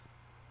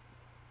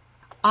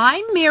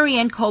I'm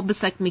Marianne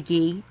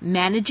Kolbasuk-McGee,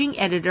 Managing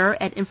Editor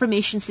at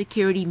Information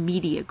Security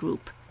Media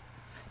Group.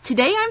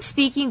 Today I'm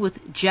speaking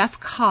with Jeff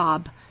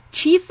Cobb,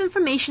 Chief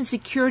Information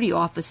Security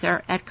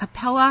Officer at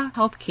Capella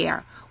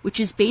Healthcare, which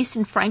is based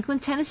in Franklin,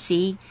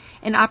 Tennessee,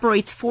 and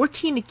operates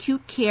 14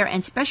 acute care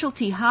and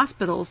specialty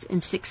hospitals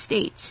in 6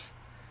 states.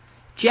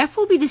 Jeff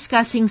will be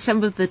discussing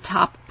some of the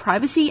top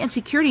privacy and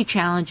security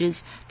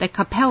challenges that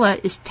Capella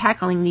is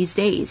tackling these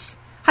days.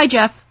 Hi,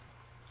 Jeff.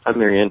 Hi,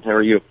 Marianne. How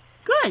are you?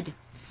 Good.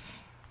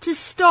 To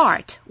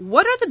start,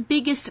 what are the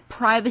biggest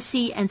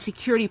privacy and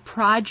security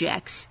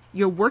projects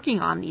you're working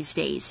on these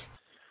days?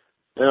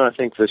 Well, I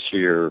think this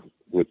year,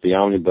 with the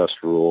omnibus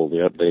rule,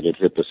 the updated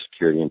HIPAA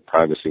security and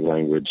privacy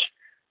language,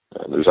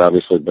 there's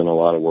obviously been a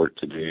lot of work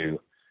to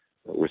do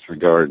with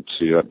regard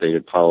to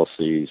updated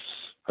policies,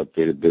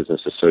 updated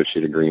business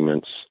associate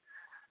agreements,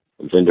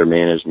 vendor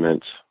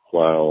management.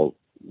 While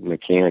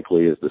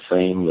mechanically is the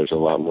same, there's a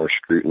lot more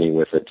scrutiny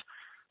with it.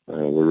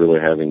 We're really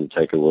having to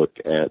take a look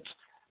at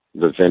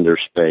the vendor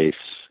space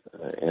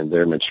and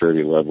their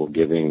maturity level,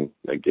 giving,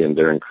 again,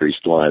 their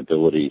increased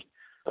liability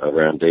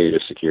around data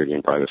security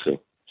and privacy.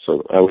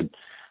 So I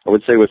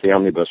would say with the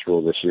omnibus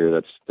rule this year,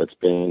 that's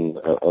been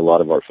a lot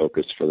of our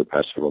focus for the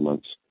past several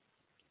months.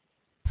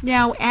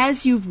 Now,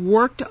 as you've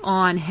worked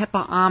on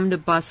HIPAA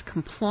omnibus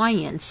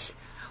compliance,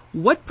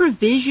 what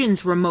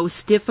provisions were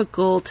most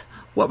difficult?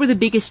 What were the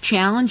biggest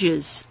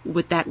challenges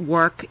with that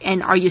work,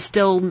 and are you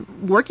still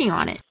working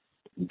on it?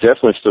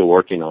 Definitely still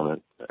working on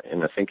it.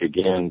 And I think,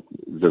 again,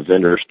 the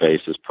vendor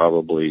space is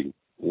probably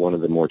one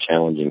of the more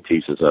challenging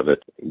pieces of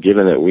it.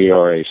 Given that we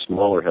are a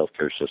smaller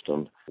healthcare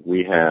system,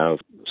 we have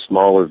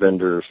smaller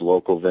vendors,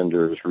 local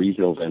vendors,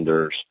 regional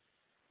vendors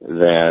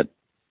that,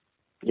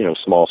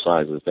 small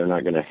sizes. They're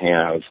not going to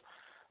have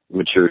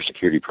mature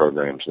security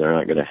programs. They're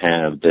not going to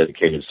have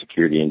dedicated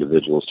security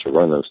individuals to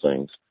run those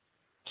things.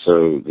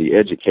 So the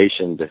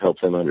education to help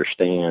them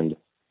understand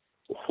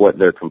what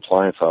their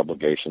compliance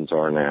obligations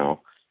are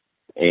now,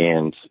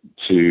 and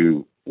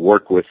to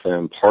work with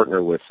them,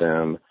 partner with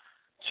them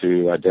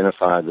to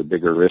identify the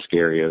bigger risk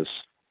areas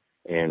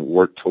and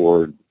work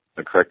toward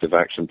a corrective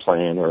action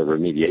plan or a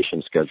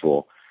remediation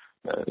schedule,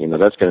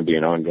 that's going to be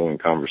an ongoing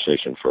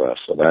conversation for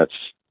us. So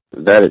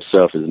that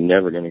itself is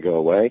never going to go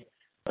away.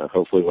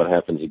 Hopefully what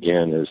happens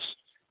again is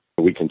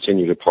we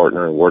continue to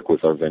partner and work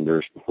with our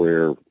vendors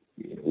where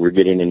we're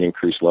getting an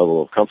increased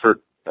level of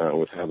comfort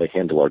with how they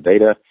handle our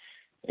data,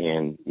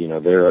 and,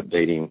 they're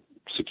updating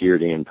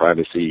security and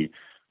privacy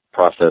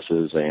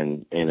processes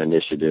and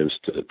initiatives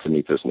to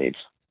meet those needs.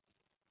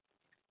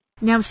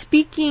 Now,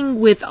 speaking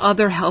with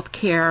other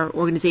healthcare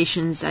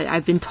organizations,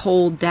 I've been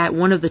told that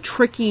one of the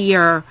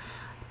trickier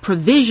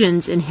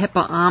provisions in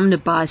HIPAA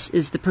Omnibus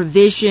is the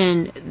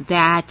provision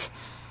that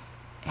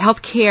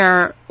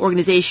healthcare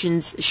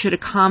organizations should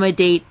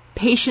accommodate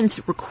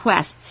patients'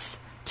 requests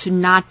to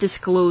not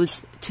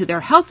disclose to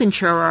their health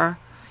insurer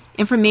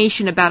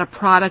information about a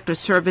product or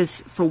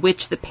service for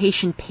which the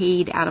patient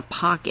paid out of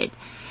pocket.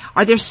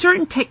 Are there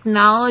certain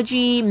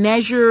technology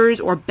measures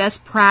or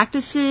best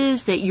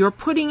practices that you're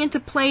putting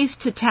into place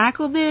to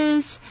tackle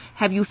this?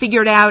 Have you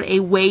figured out a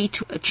way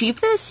to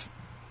achieve this?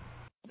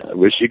 I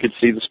wish you could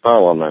see the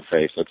smile on my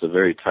face. That's a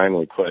very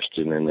timely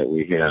question, and that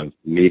we have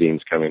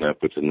meetings coming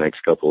up within the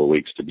next couple of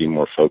weeks to be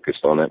more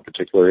focused on that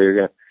particular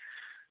area.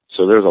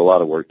 So there's a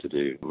lot of work to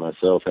do.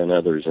 Myself and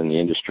others in the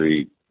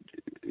industry,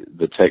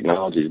 the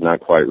technology is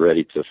not quite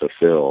ready to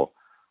fulfill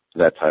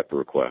that type of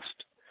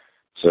request.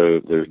 So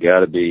there's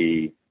got to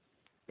be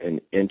an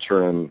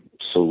interim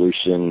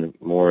solution,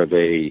 more of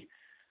a,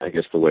 I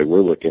guess the way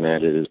we're looking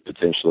at it is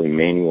potentially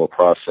manual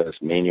process,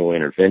 manual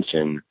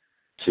intervention,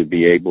 to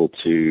be able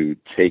to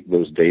take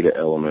those data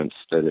elements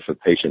that if a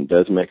patient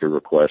does make a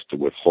request to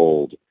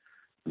withhold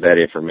that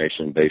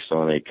information based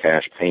on a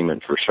cash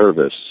payment for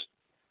service,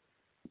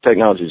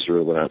 technology is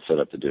really not set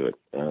up to do it.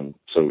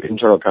 So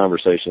internal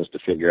conversations to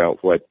figure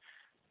out what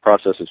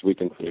processes we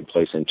can put in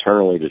place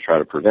internally to try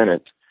to prevent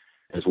it,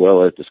 as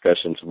well as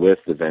discussions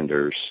with the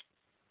vendors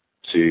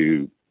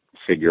to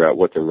figure out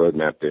what the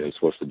roadmap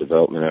is, what's the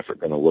development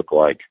effort going to look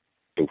like,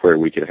 and where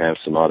we could have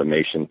some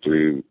automation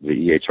through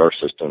the EHR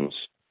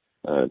systems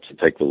to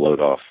take the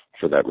load off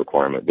for that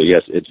requirement. But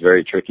yes, it's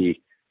very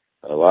tricky.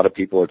 A lot of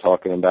people are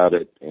talking about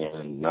it,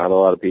 and not a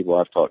lot of people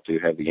I've talked to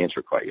have the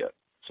answer quite yet.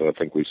 So I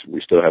think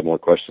we still have more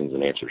questions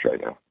than answers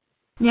right now.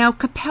 Now,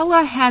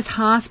 Capella has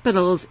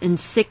hospitals in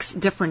 6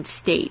 different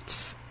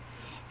states.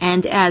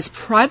 And as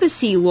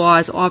privacy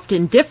laws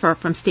often differ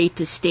from state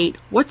to state,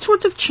 what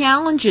sorts of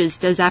challenges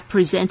does that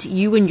present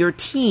you and your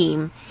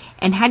team,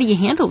 and how do you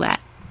handle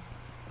that?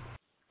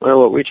 Well,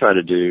 what we try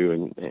to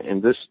do,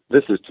 and this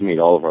is to meet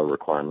all of our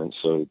requirements.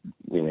 So,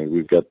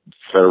 we've got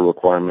federal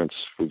requirements,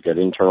 we've got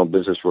internal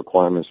business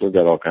requirements, we've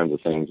got all kinds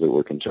of things that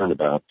we're concerned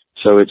about.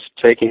 So it's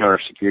taking our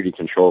security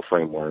control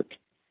framework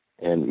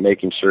and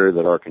making sure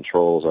that our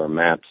controls are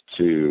mapped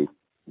to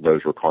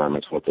those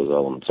requirements, what those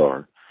elements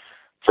are.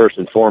 First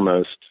and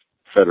foremost,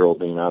 federal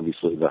being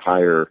obviously the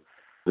higher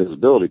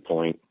visibility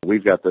point,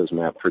 we've got those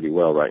mapped pretty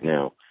well right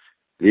now.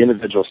 The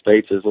individual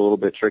states is a little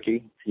bit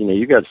tricky.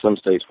 You got some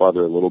states, while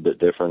they're a little bit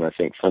different, I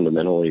think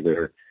fundamentally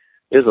there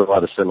is a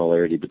lot of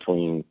similarity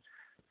between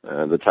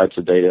the types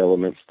of data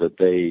elements that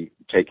they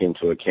take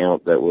into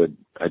account that would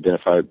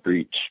identify a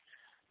breach.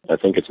 I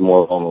think it's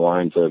more along the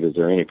lines of, is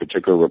there any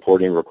particular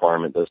reporting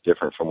requirement that's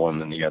different from one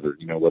than the other,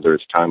 whether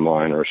it's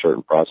timeline or a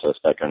certain process,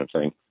 that kind of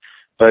thing.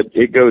 But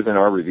it goes in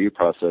our review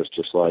process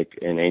just like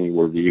an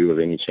annual review of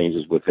any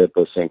changes with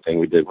HIPAA. Same thing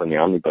we did when the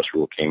omnibus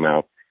rule came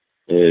out,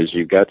 is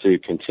you've got to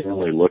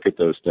continually look at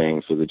those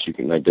things so that you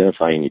can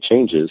identify any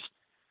changes,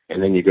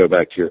 and then you go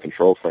back to your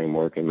control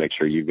framework and make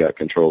sure you've got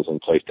controls in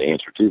place to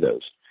answer to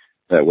those.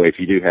 That way, if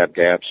you do have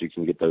gaps, you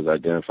can get those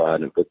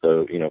identified and put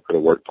a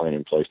work plan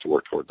in place to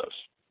work toward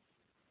those.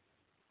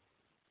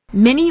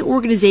 Many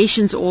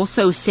organizations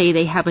also say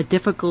they have a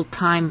difficult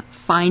time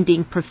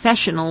finding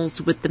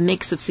professionals with the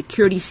mix of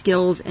security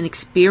skills and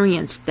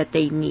experience that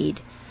they need.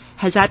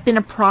 Has that been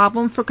a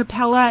problem for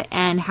Capella,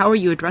 and how are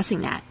you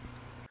addressing that?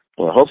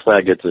 Well, hopefully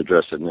I get to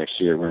address it next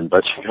year. We're in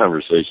budget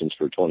conversations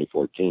for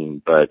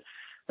 2014. But,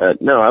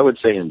 no, I would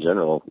say in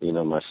general,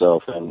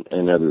 myself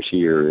and others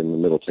here in the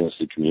Middle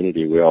Tennessee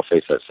community, we all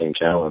face that same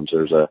challenge.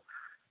 There's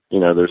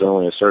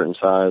only a certain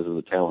size of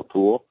the talent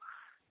pool,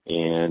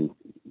 and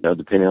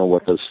depending on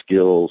what those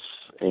skills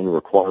and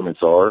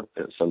requirements are,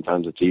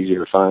 sometimes it's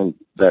easier to find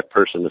that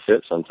person to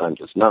fit, sometimes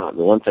it's not.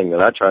 The one thing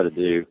that I try to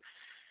do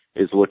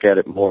is look at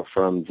it more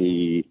from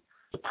the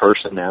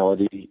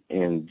personality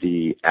and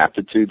the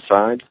aptitude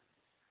side.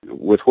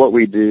 With what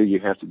we do, you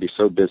have to be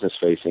so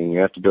business-facing. You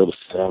have to be able to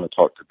sit down and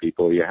talk to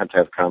people. You have to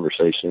have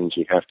conversations.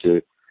 You have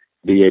to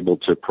be able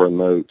to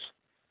promote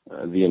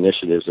the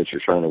initiatives that you're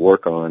trying to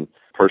work on.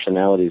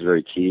 Personality is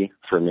very key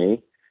for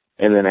me.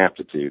 And then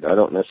aptitude. I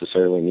don't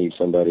necessarily need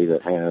somebody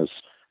that has,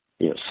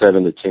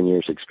 7 to 10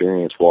 years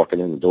experience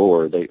walking in the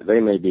door. They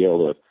may be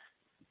able to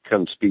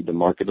come speed to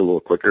market a little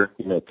quicker,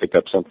 pick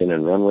up something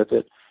and run with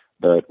it.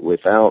 But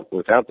without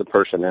the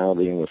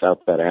personality and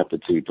without that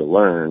aptitude to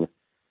learn,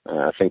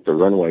 I think the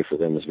runway for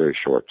them is very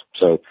short.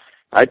 So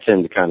I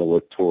tend to kind of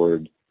look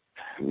toward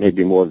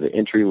maybe more of the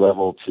entry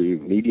level to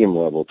medium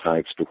level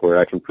types, to where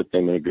I can put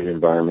them in a good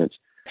environment,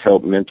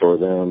 help mentor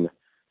them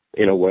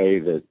in a way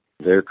that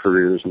their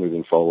careers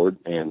moving forward,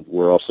 and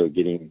we're also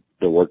getting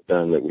the work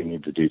done that we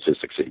need to do to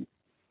succeed.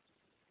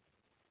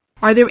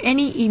 Are there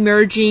any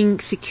emerging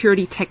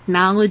security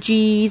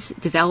technologies,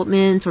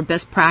 developments, or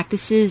best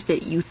practices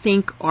that you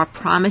think are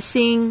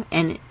promising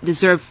and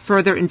deserve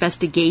further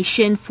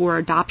investigation for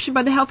adoption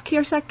by the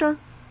healthcare sector?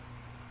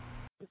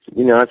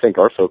 I think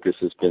our focus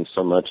has been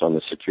so much on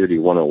the Security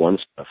 101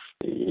 stuff.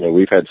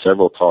 We've had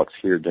several talks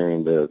here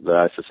during the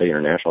ISSA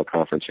International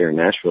Conference here in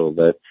Nashville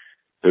that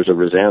there's a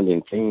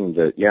resounding theme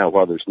that,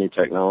 while there's new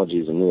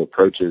technologies and new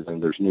approaches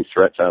and there's new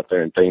threats out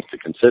there and things to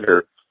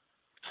consider,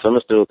 some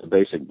of still the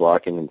basic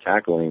blocking and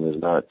tackling is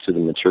not to the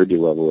maturity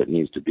level it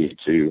needs to be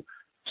to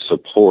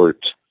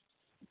support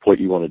what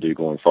you want to do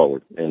going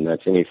forward. And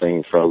that's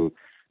anything from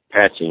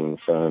patching,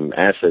 from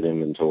asset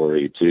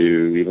inventory, to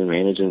even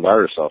managing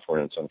virus software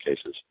in some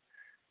cases.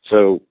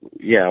 So,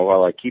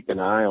 while I keep an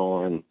eye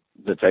on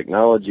the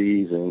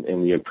technologies and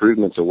the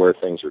improvements of where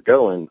things are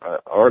going,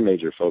 our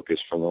major focus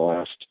from the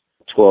last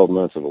 12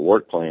 months of a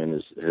work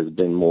plan has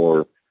been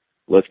more,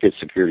 let's get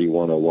Security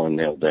 101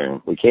 nailed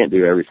down. We can't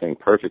do everything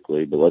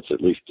perfectly, but let's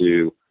at least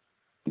do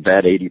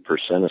that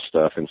 80% of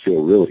stuff and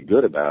feel really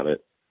good about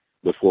it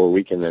before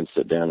we can then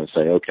sit down and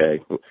say,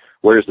 okay,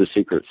 where's the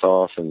secret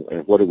sauce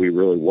and what do we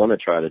really want to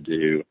try to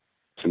do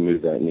to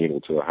move that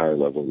needle to a higher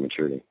level of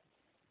maturity?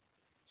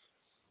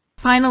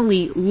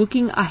 Finally,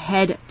 looking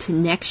ahead to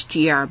next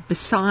year,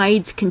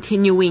 besides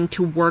continuing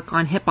to work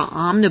on HIPAA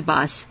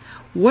Omnibus,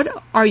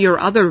 what are your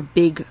other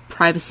big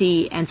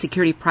privacy and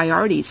security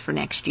priorities for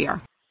next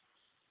year?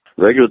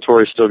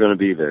 Regulatory is still going to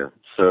be there.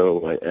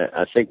 So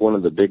I think one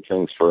of the big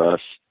things for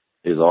us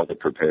is audit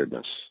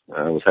preparedness.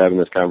 I was having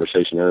this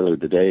conversation earlier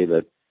today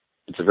that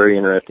it's a very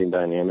interesting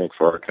dynamic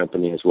for our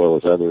company as well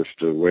as others,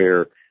 to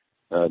where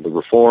the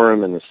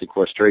reform and the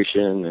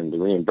sequestration and the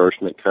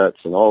reimbursement cuts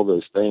and all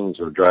those things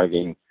are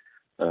driving,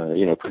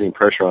 putting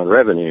pressure on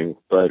revenue,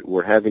 but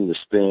we're having to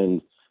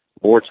spend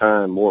more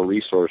time, more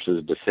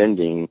resources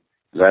defending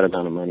that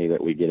amount of money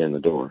that we get in the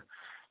door.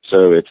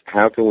 So it's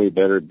how can we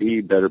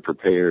be better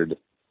prepared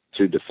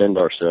to defend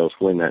ourselves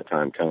when that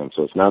time comes.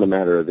 So it's not a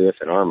matter of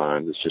if in our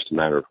minds, it's just a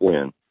matter of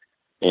when.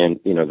 And,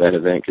 that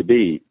event could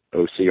be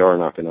OCR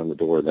knocking on the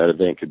door. That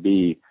event could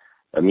be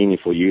a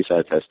meaningful use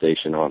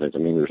attestation audit. I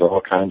mean, there's all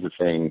kinds of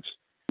things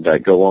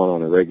that go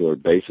on a regular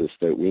basis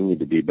that we need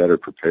to be better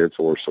prepared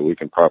for so we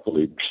can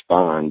properly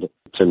respond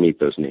to meet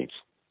those needs.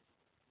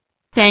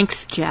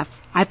 Thanks,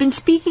 Jeff. I've been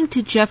speaking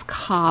to Jeff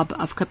Cobb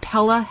of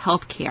Capella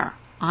Healthcare.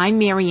 I'm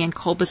Marianne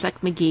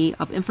Kolbasuk-McGee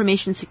of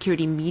Information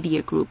Security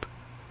Media Group.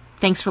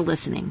 Thanks for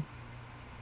listening.